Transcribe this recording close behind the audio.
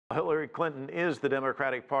Hillary Clinton is the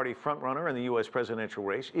Democratic Party frontrunner in the U.S. presidential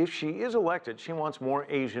race. If she is elected, she wants more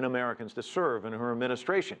Asian Americans to serve in her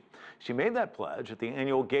administration. She made that pledge at the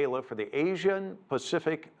annual gala for the Asian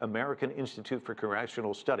Pacific American Institute for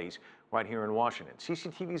Congressional Studies right here in Washington.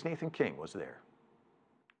 CCTV's Nathan King was there.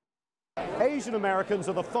 Asian Americans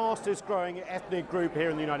are the fastest growing ethnic group here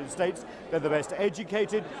in the United States. They're the best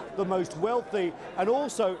educated, the most wealthy, and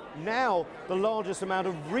also now the largest amount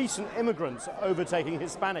of recent immigrants overtaking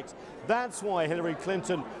Hispanics. That's why Hillary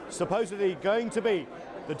Clinton, supposedly going to be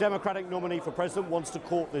the Democratic nominee for president, wants to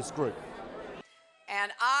court this group.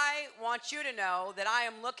 And I want you to know that I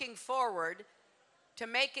am looking forward to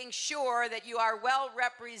making sure that you are well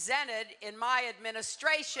represented in my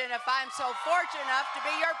administration if I'm so fortunate enough to be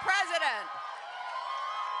your president.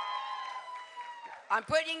 I'm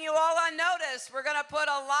putting you all on notice. We're going to put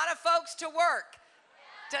a lot of folks to work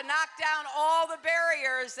to knock down all the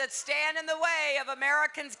barriers that stand in the way of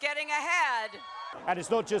Americans getting ahead. And it's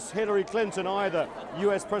not just Hillary Clinton either.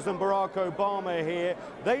 US President Barack Obama here.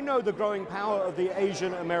 They know the growing power of the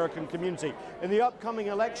Asian American community. In the upcoming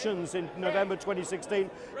elections in November 2016,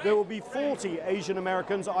 there will be 40 Asian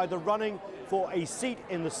Americans either running for a seat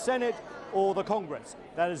in the Senate or the Congress.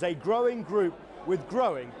 That is a growing group with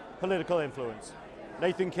growing political influence.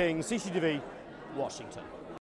 Nathan King, CCTV, Washington.